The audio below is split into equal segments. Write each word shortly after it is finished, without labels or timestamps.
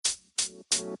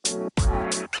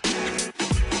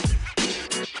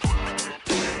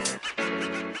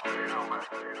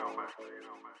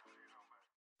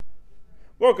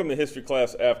Welcome to History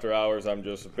Class After Hours. I'm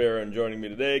Joseph Barra, and joining me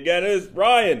today again is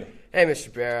Ryan. Hey,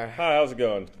 Mr. Barra. Hi, how's it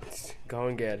going? It's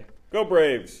going good. Go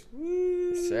Braves.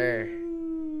 Yes, sir.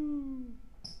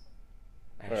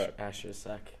 Right. Astros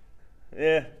suck.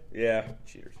 Yeah,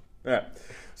 cheaters. All right.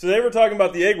 So today we're talking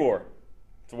about the egg war.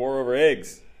 It's a war over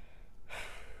eggs.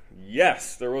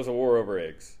 Yes, there was a war over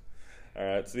eggs. All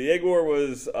right. So the egg war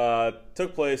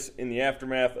took place in the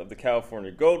aftermath of the California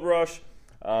Gold Rush,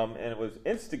 and it was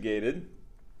instigated.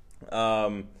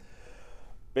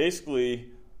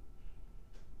 Basically,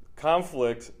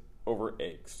 conflict over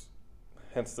eggs,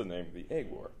 hence the name of the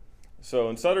egg war. So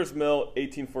in Sutter's Mill,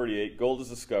 1848, gold is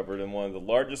discovered, and one of the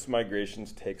largest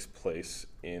migrations takes place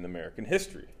in American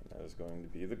history. That is going to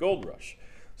be the gold rush.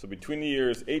 So between the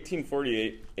years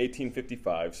 1848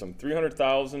 1855, some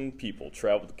 300,000 people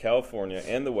traveled to California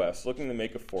and the West looking to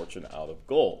make a fortune out of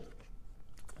gold.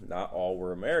 Not all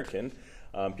were American.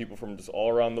 People from just all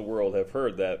around the world have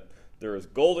heard that there is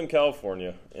gold in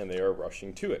California, and they are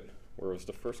rushing to it. Where was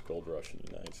the first gold rush in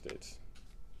the United States?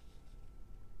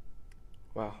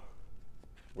 Wow.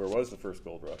 Where was the first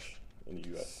gold rush in the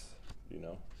U.S.? Do you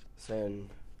know? Saying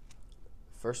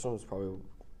first one was probably,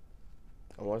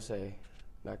 I want to say,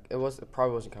 it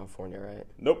probably wasn't California, right?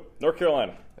 Nope, North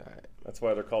Carolina. All right. That's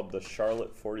why they're called the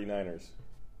Charlotte 49ers.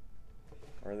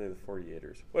 Or are they the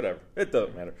 48ers? Whatever. It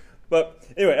doesn't matter. But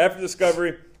anyway, after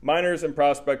discovery, miners and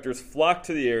prospectors flocked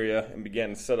to the area and began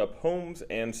to set up homes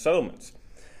and settlements.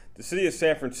 The city of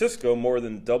San Francisco more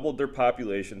than doubled their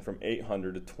population from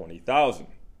 800 to 20,000.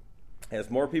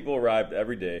 As more people arrived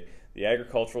every day, the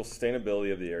agricultural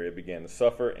sustainability of the area began to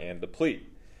suffer and deplete.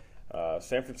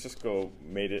 San Francisco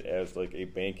made it as like a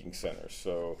banking center.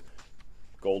 So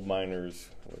gold miners,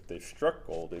 if they struck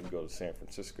gold, they'd go to San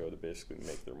Francisco to basically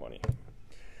make their money.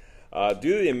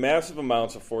 Due to the massive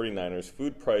amounts of 49ers,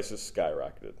 food prices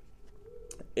skyrocketed.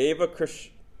 Ava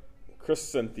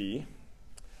Crescenti,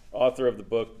 author of the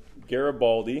book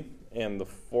Garibaldi and the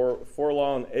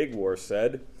Forlorn Egg War,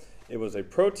 said, "It was a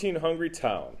protein-hungry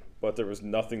town, but there was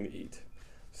nothing to eat."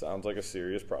 Sounds like a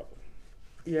serious problem.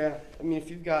 Yeah, I mean, if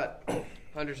you've got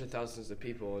hundreds of thousands of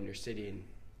people in your city and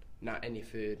not any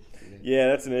food, yeah,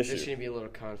 that's an issue. There's going to be a little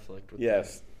conflict with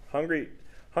Yes, hungry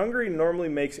normally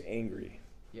makes angry.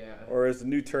 Yeah. Or as the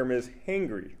new term is,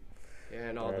 hangry. Yeah,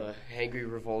 and all the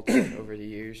hangry revolts over the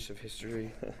years of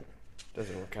history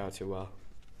doesn't work out too well.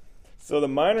 So the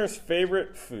miners'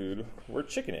 favorite food were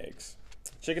chicken eggs.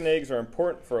 Chicken eggs are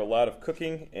important for a lot of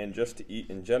cooking and just to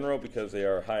eat in general because they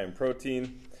are high in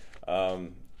protein.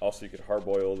 Also, you could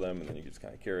hard-boil them, and then you could just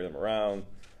kind of carry them around.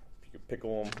 You could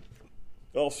pickle them,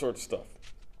 all sorts of stuff.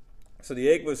 So the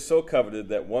egg was so coveted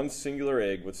that one singular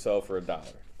egg would sell for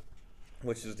 $1,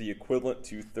 which is the equivalent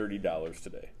to $30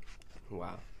 today.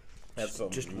 Wow. That's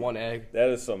just one egg? That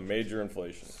is some major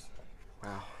inflation.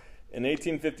 Wow. In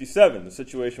 1857, the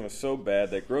situation was so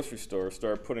bad that grocery stores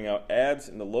started putting out ads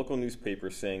in the local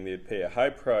newspapers saying they'd pay a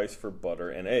high price for butter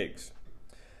and eggs.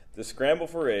 The scramble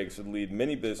for eggs would lead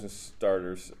many business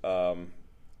starters to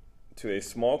a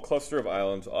small cluster of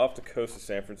islands off the coast of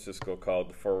San Francisco called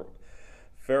the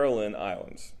Farallon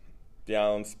Islands. The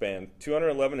islands span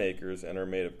 211 acres and are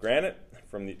made of granite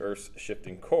from the Earth's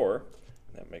shifting core.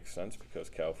 That makes sense because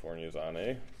California is on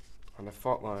a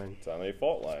fault line. It's on a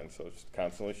fault line, so it's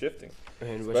constantly shifting.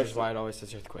 And which is why it always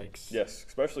has earthquakes. Yes,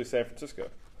 especially San Francisco.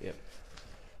 Yep.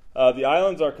 The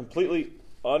islands are completely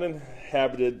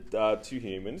uninhabited to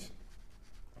humans.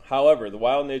 However, the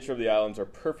wild nature of the islands are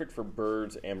perfect for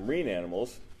birds and marine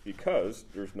animals because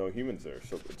there's no humans there.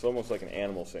 So it's almost like an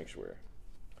animal sanctuary.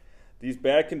 These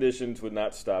bad conditions would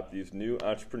not stop these new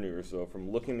entrepreneurs, though, from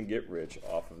looking to get rich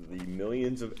off of the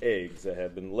millions of eggs that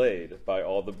have been laid by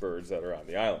all the birds that are on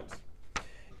the islands.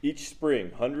 Each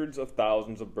spring, hundreds of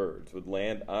thousands of birds would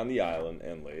land on the island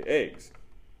and lay eggs.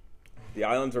 The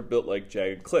islands are built like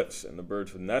jagged cliffs, and the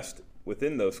birds would nest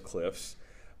within those cliffs,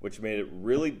 which made it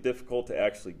really difficult to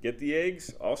actually get the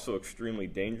eggs. Also extremely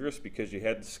dangerous because you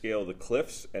had to scale the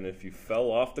cliffs, and if you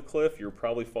fell off the cliff, you were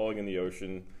probably falling in the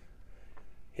ocean,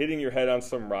 hitting your head on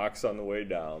some rocks on the way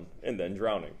down, and then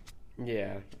drowning.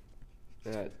 Yeah,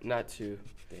 not too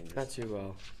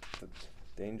well. The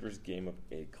dangerous game of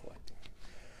egg collecting.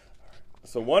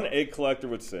 So one egg collector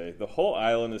would say, "The whole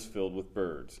island is filled with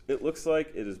birds. It looks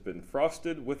like it has been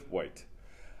frosted with white."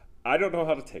 I don't know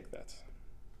how to take that.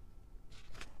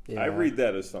 Yeah. I read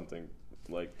that as something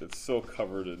like that's so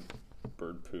covered in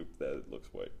bird poop that it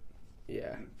looks white.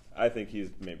 Yeah. I think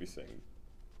he's maybe saying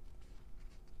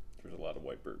there's a lot of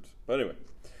white birds. But anyway,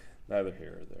 neither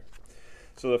here or there.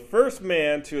 So the first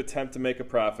man to attempt to make a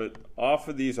profit off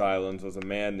of these islands was a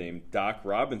man named Doc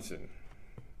Robinson.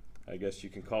 I guess you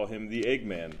can call him the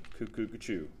Eggman, Cuckoo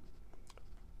Cachoo.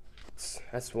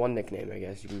 That's one nickname I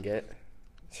guess you can get.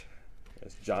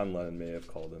 As John Lennon may have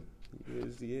called him. He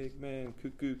is the Eggman,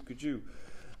 Cuckoo Cachoo.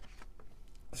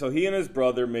 So he and his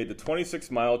brother made the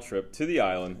 26-mile trip to the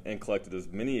island and collected as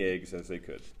many eggs as they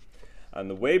could. On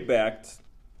the way back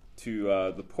to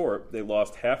the port, they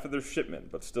lost half of their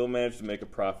shipment, but still managed to make a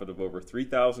profit of over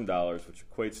 $3,000, which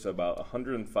equates to about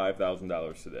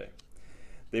 $105,000 today.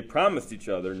 They promised each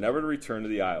other never to return to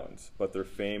the islands, but their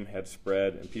fame had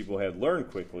spread and people had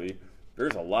learned quickly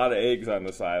there's a lot of eggs on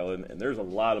this island and there's a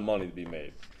lot of money to be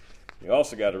made. You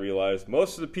also got to realize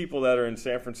most of the people that are in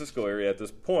San Francisco area at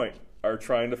this point are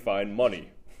trying to find money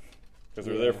because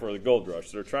they're there for the gold rush.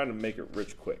 So they're trying to make it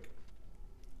rich quick.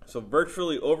 So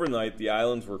virtually overnight, the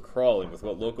islands were crawling with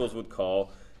what locals would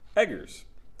call eggers.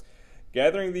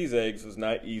 Gathering these eggs was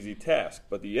not an easy task,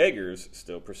 but the eggers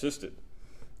still persisted.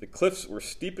 The cliffs were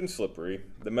steep and slippery.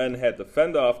 The men had to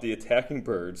fend off the attacking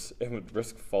birds and would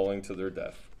risk falling to their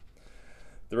death.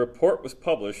 The report was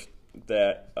published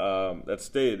that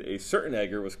stated a certain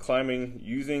egger was climbing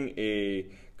using a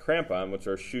crampon, which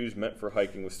are shoes meant for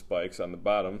hiking with spikes on the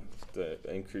bottom to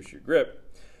increase your grip.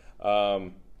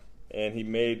 And he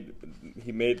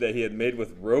had made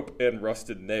with rope and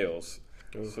rusted nails.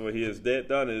 Ooh. So what he has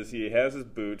done is he has his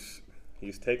boots.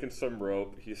 He's taken some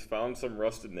rope. He's found some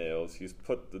rusted nails. He's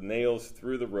put the nails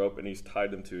through the rope and he's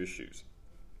tied them to his shoes.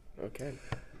 Okay.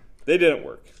 They didn't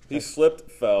work. He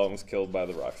slipped, fell, and was killed by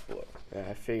the rocks below. Yeah,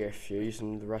 I figure if you're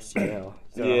using the rusty nail,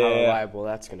 you don't know how reliable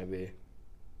that's going to be.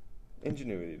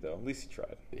 Ingenuity, though. At least he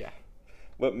tried. Yeah.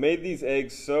 What made these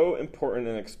eggs so important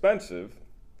and expensive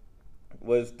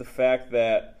was the fact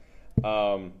that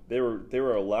they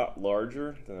were a lot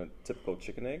larger than a typical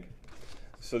chicken egg.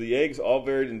 So the eggs all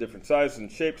varied in different sizes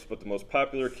and shapes, but the most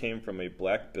popular came from a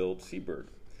black-billed seabird.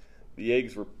 The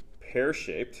eggs were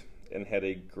pear-shaped and had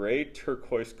a gray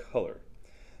turquoise color.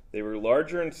 They were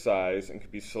larger in size and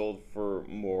could be sold for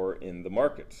more in the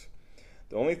markets.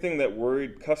 The only thing that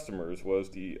worried customers was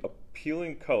the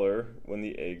appealing color when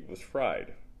the egg was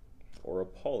fried, or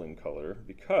appalling color,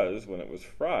 because when it was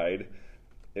fried,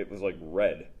 it was like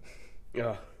red.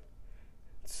 Yeah.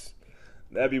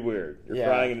 That'd be weird. You're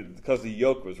frying it because the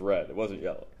yolk was red. It wasn't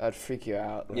yellow. That'd freak you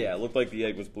out. Yeah, it looked like the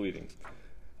egg was bleeding.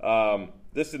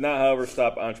 This did not, however,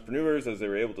 stop entrepreneurs as they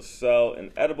were able to sell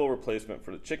an edible replacement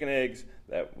for the chicken eggs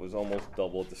that was almost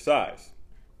double the size.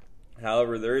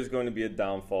 However, there is going to be a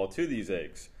downfall to these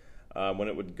eggs. When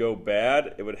it would go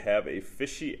bad, it would have a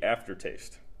fishy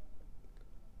aftertaste.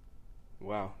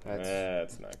 Wow.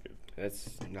 That's not good.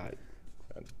 That's not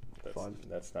fun.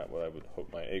 That's not what I would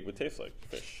hope my egg would taste like,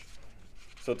 fish.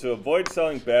 So to avoid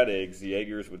selling bad eggs, the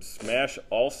eggers would smash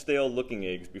all stale-looking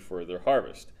eggs before their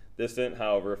harvest. This didn't,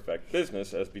 however, affect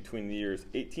business, as between the years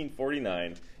 1849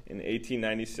 and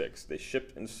 1896, they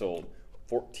shipped and sold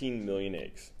 14 million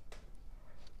eggs.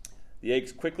 The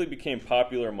eggs quickly became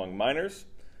popular among miners,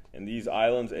 and these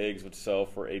islands' eggs would sell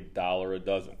for $1 a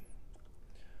dozen.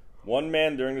 One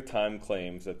man during the time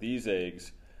claims that these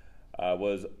eggs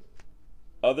was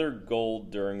other gold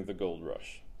during the gold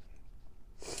rush.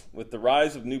 With the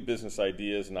rise of new business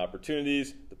ideas and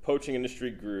opportunities, the poaching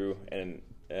industry grew, and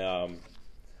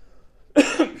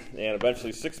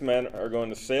eventually 6 men are going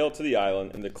to sail to the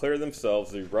island and declare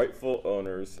themselves the rightful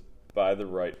owners by the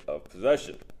right of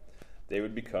possession. They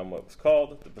would become what was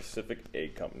called the Pacific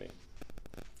Egg Company.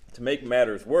 To make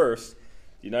matters worse,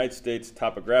 the United States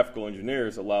topographical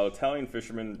engineers allowed Italian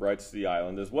fishermen rights to the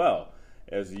island as well,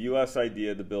 as the U.S.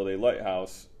 idea to build a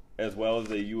lighthouse, as well as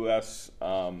the U.S.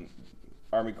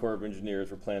 Army Corps of Engineers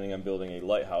were planning on building a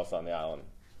lighthouse on the island.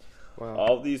 Wow.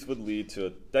 All of these would lead to a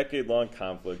decade-long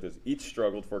conflict as each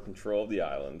struggled for control of the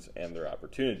islands and their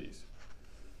opportunities.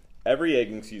 Every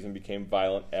egging season became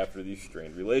violent after these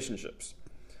strained relationships.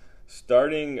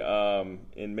 Starting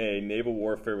in May, naval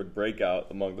warfare would break out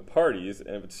among the parties,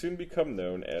 and it would soon become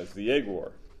known as the Egg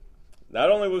War.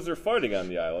 Not only was there fighting on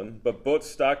the island, but boats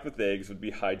stocked with eggs would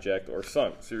be hijacked or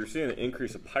sunk. So you're seeing an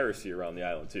increase of piracy around the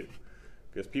island too,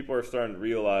 because people are starting to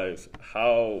realize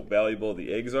how valuable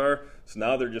the eggs are. So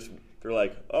now they're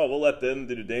like, oh, we'll let them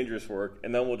do the dangerous work,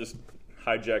 and then we'll just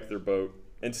hijack their boat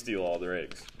and steal all their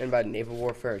eggs. And by naval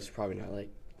warfare, it's probably not like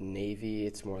Navy.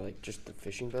 It's more like just the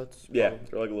fishing boats. Yeah,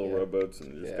 they're like little rowboats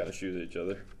and just kind of shoot at each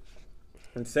other.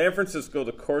 In San Francisco,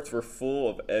 the courts were full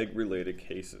of egg-related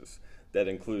cases that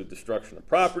included destruction of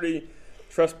property,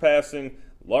 trespassing,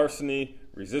 larceny,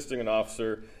 resisting an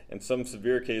officer, and some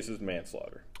severe cases,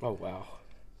 manslaughter. Oh, wow.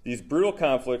 These brutal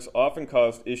conflicts often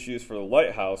caused issues for the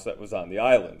lighthouse that was on the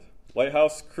island.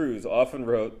 Lighthouse crews often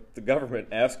wrote the government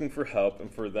asking for help and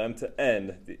for them to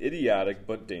end the idiotic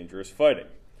but dangerous fighting.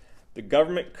 The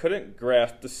government couldn't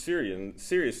grasp the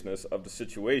seriousness of the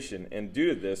situation, and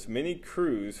due to this, many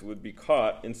crews would be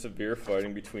caught in severe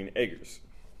fighting between eggers.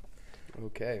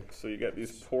 Okay. So you got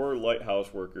these poor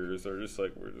lighthouse workers that are just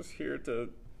like, we're just here to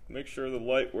make sure the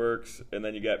light works, and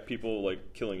then you got people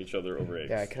like killing each other over eggs.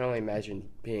 Yeah, I can only imagine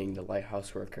being the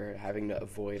lighthouse worker, having to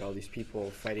avoid all these people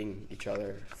fighting each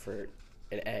other for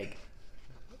an egg.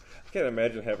 I can't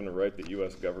imagine having to write the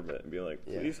U.S. government and be like,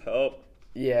 please help.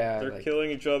 Yeah. They're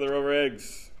killing each other over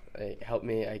eggs. Help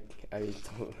me. I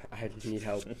need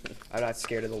help. I'm not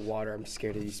scared of the water. I'm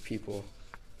scared of these people.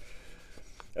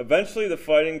 Eventually, the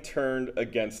fighting turned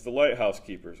against the lighthouse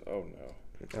keepers. Oh, no.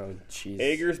 Oh, jeez.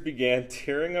 Eggers began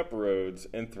tearing up roads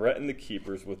and threatened the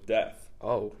keepers with death.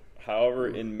 Oh. However,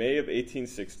 in May of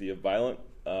 1860, a violent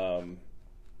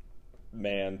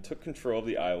man took control of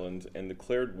the island and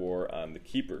declared war on the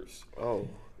keepers. Oh.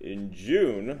 In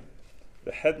June,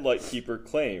 the head light keeper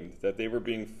claimed that they were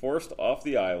being forced off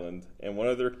the island and one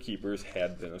of their keepers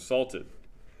had been assaulted.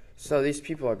 So these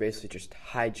people are basically just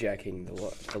hijacking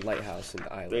the lighthouse and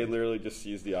the island. They literally just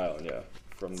seized the island,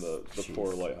 from the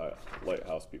poor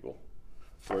lighthouse people.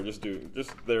 So they're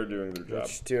they're doing their You're job.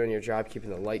 just doing your job,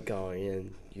 keeping the light going,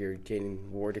 and you're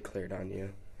getting war declared on you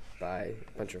by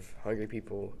a bunch of hungry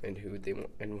people and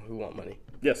who want money.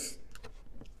 Yes.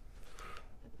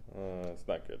 It's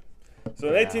not good. So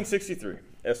in 1863,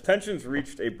 as tensions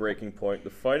reached a breaking point,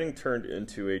 the fighting turned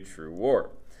into a true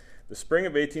war. The spring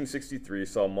of 1863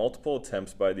 saw multiple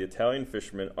attempts by the Italian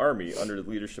fishermen army under the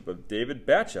leadership of David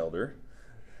Batchelder.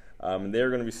 And they are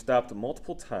going to be stopped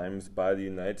multiple times by the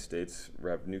United States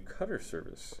Revenue Cutter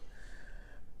Service.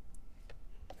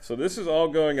 So this is all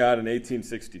going on in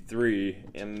 1863,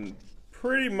 and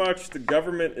pretty much the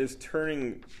government is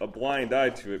turning a blind eye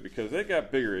to it because they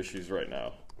got bigger issues right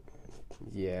now.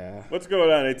 Yeah. What's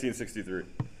going on in 1863?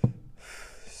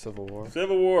 Civil War.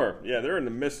 Civil War. Yeah, they're in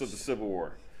the midst of the Civil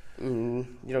War. You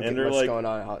don't get much going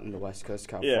on out in the West Coast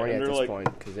of California at this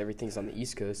point because everything's on the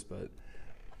East Coast, but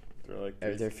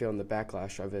they're feeling the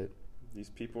backlash of it. These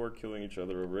people are killing each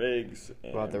other over eggs.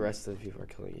 Well, the rest of the people are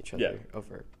killing each other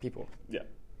over people. Yeah.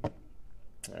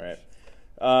 All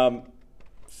right.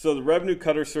 So the Revenue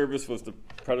Cutter Service was the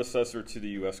predecessor to the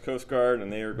U.S. Coast Guard,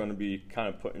 and they are going to be kind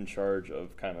of put in charge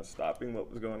of kind of stopping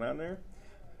what was going on there.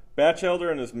 Batchelder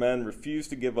and his men refused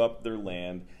to give up their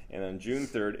land, and on June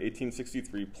 3rd,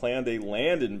 1863, planned a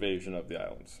land invasion of the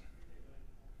islands.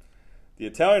 The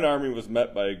Italian army was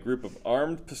met by a group of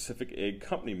armed Pacific Egg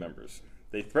Company members.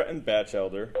 They threatened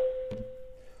Batchelder.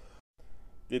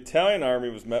 The Italian army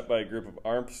was met by a group of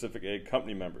armed Pacific Egg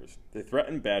Company members. They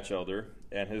threatened Batchelder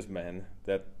and his men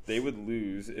that they would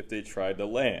lose if they tried to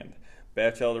land.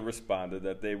 Batchelder responded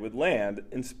that they would land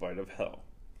in spite of hell.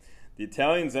 The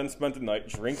Italians then spent the night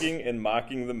drinking and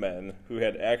mocking the men who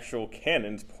had actual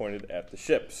cannons pointed at the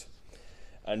ships.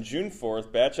 On June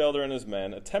 4th, Batchelder and his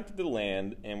men attempted to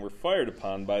land and were fired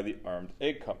upon by the armed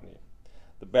egg company.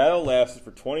 The battle lasted for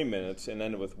 20 minutes and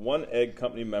ended with one egg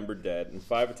company member dead and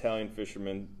 5 Italian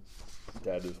fishermen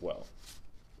dead as well.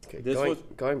 Okay,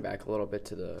 going back a little bit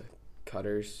to the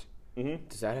cutters,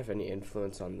 does that have any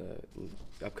influence on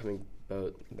the upcoming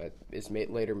boat that is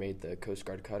later made the Coast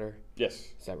Guard cutter? Yes.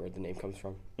 Is that where the name comes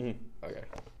from? Mm-hmm. Okay.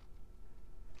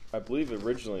 I believe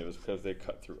originally it was because they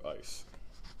cut through ice.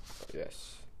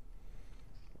 Yes.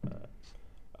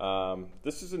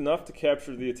 This is enough to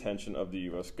capture the attention of the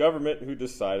U.S. government, who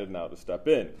decided now to step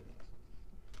in.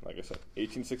 Like I said,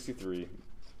 1863,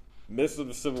 midst of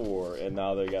the Civil War, and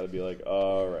now they got to be like,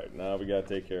 all right, now we got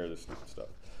to take care of this stupid stuff.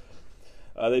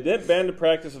 They didn't ban the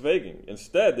practice of egging.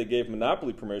 Instead, they gave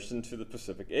monopoly permission to the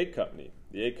Pacific Egg Company.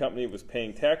 The egg company was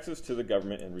paying taxes to the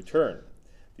government in return.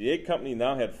 The egg company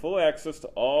now had full access to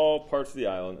all parts of the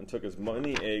island and took as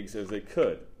many eggs as they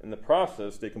could. In the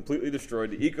process, they completely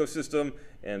destroyed the ecosystem,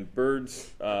 and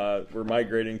birds were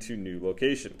migrating to new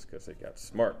locations because they got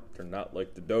smart. They're not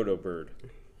like the dodo bird.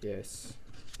 Yes.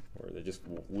 Where they just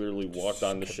literally walked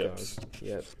on the ships.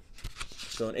 Yep.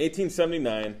 So in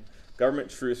 1879,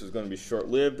 government truce was going to be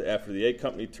short-lived after the egg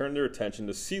company turned their attention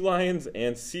to sea lions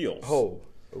and seals. Oh,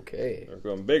 okay. They're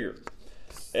going bigger.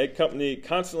 Egg Company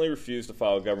constantly refused to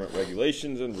follow government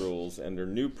regulations and rules, and their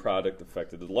new product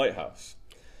affected the lighthouse.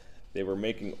 They were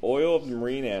making oil of the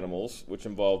marine animals, which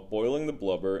involved boiling the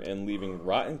blubber and leaving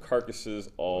rotten carcasses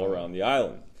all around the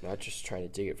island. Not just trying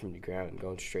to dig it from the ground and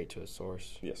going straight to a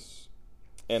source. Yes.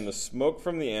 And the smoke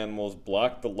from the animals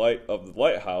blocked the light of the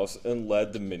lighthouse and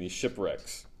led to many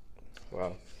shipwrecks.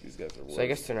 Wow. These guys are worse. So I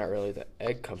guess they're not really the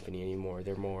egg company anymore.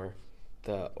 They're more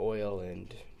the oil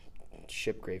and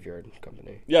ship graveyard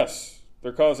company. Yes,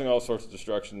 they're causing all sorts of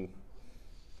destruction.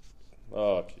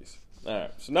 Oh, jeez. All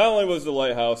right. So not only were the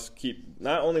lighthouse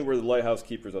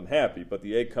keepers unhappy, but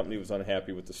the egg company was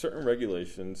unhappy with the certain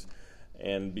regulations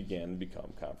and began to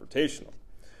become confrontational.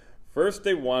 First,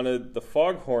 they wanted the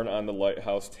foghorn on the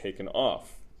lighthouse taken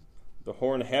off. The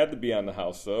horn had to be on the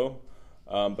house, though,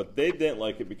 but they didn't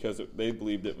like it because they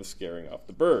believed it was scaring off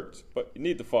the birds. But you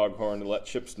need the foghorn to let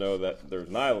ships know that there's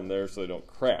an island there so they don't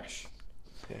crash.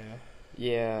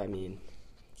 Yeah, I mean,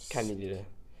 kind of need to.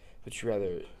 Would you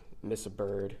rather miss a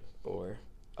bird or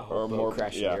a whole boat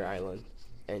crashing your island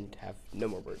and have no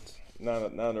more birds?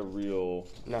 Not a real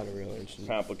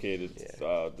complicated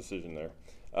decision there.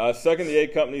 Second, the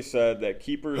egg company said that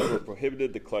keepers were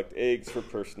prohibited to collect eggs for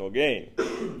personal gain,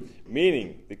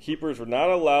 meaning the keepers were not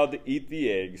allowed to eat the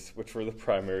eggs, which were the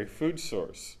primary food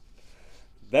source.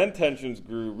 Then tensions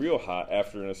grew real hot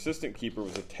after an assistant keeper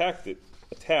was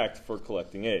attacked for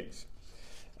collecting eggs.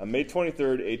 On May 23,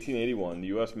 1881, the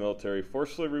U.S. military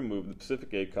forcibly removed the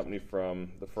Pacific Egg Company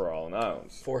from the Farallon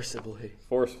Islands. Forcibly.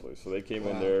 So they came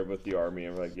in there with the army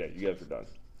and were like, yeah, you guys are done.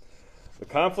 The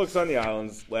conflicts on the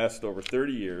islands lasted over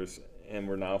 30 years and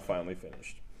were now finally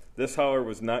finished. This, however,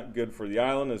 was not good for the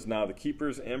island, as now the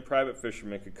keepers and private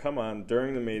fishermen could come on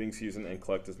during the mating season and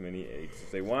collect as many eggs as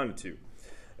they wanted to.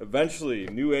 Eventually,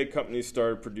 new egg companies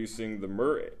started producing the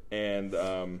myrrh, and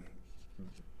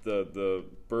the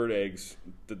bird eggs,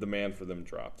 the demand for them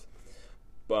dropped.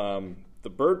 The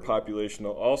bird population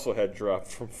also had dropped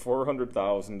from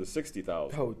 400,000 to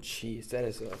 60,000. Oh, jeez,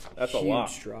 that's a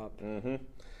lot. Drop. Mm-hmm.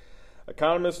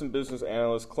 Economists and business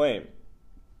analysts claim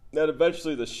that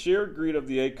eventually the sheer greed of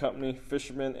the egg company,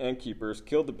 fishermen, and keepers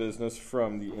killed the business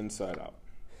from the inside out.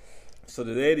 So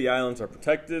today the islands are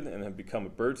protected and have become a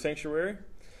bird sanctuary.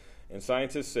 And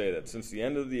scientists say that since the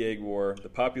end of the egg war, the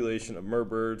population of myrrh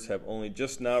birds have only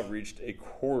just now reached a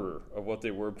quarter of what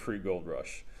they were pre-gold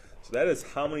rush. So that is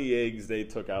how many eggs they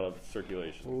took out of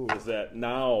circulation. Ooh. Is that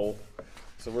now,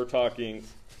 so we're talking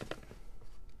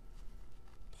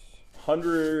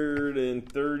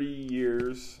 130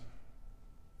 years,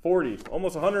 40,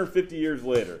 almost 150 years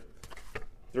later,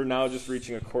 they're now just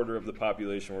reaching a quarter of the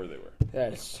population where they were.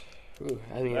 That's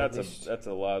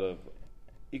a lot of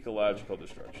ecological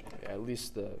destruction. Yeah, at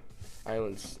least the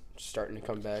island's starting to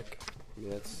come back. I mean,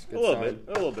 that's a good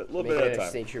a little bit at a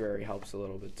time. Sanctuary helps a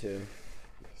little bit too,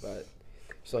 but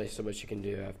there's only so much you can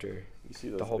do after you see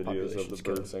those the whole videos of the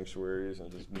killed. bird sanctuaries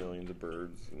and just millions of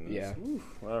birds. And yeah.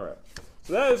 All right.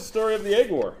 So that is the story of the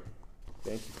egg war.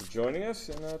 Thank you for joining us,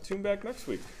 and tune back next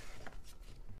week.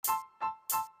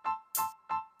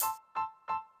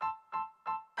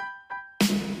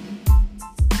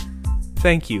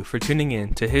 Thank you for tuning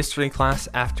in to History Class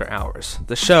After Hours,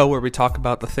 the show where we talk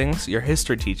about the things your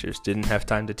history teachers didn't have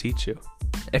time to teach you.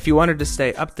 If you wanted to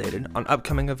stay updated on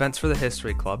upcoming events for the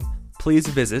History Club, please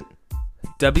visit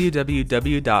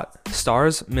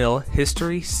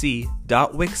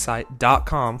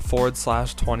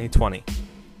www.starsmillhistoryc.wixsite.com/2020.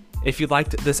 If you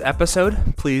liked this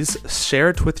episode, please share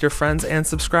it with your friends and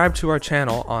subscribe to our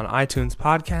channel on iTunes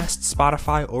Podcasts,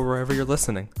 Spotify, or wherever you're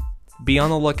listening. Be on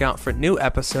the lookout for new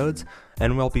episodes,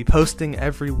 and we'll be posting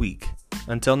every week.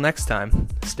 Until next time,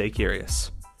 stay curious.